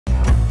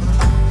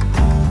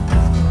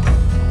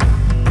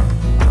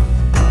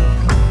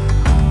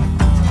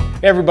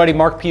Hey everybody,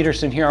 Mark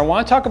Peterson here. I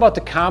want to talk about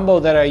the combo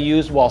that I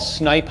used while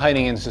snipe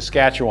hunting in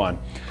Saskatchewan.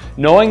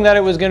 Knowing that it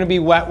was going to be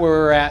wet where we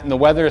were at, and the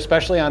weather,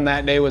 especially on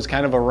that day, was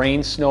kind of a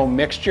rain-snow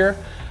mixture,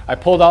 I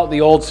pulled out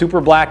the old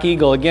Super Black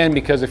Eagle again,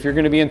 because if you're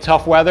going to be in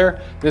tough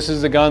weather, this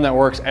is the gun that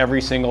works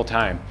every single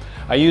time.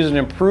 I use an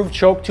improved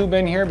choke tube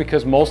in here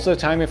because most of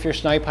the time if you're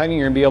snipe hunting,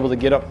 you're going to be able to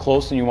get up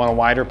close and you want a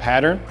wider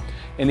pattern.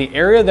 And the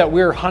area that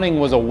we were hunting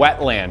was a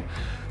wetland.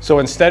 So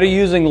instead of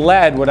using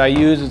lead, what I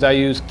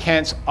use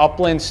Kent's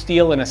Upland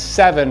Steel in a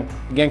 7,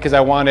 again because I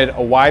wanted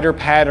a wider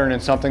pattern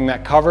and something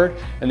that covered,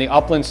 and the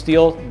Upland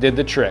Steel did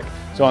the trick.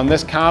 So on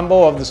this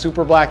combo of the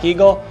Super Black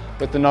Eagle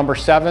with the number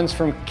 7s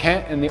from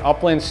Kent and the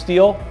Upland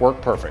Steel,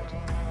 worked perfect.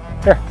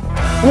 Here,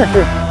 come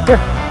here, here.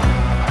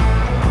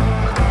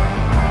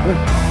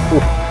 Ooh,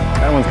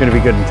 that one's gonna be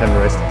good and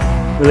tenderized.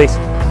 Release,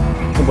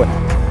 good boy.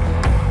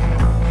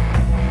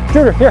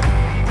 Shooter, here,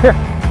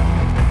 here.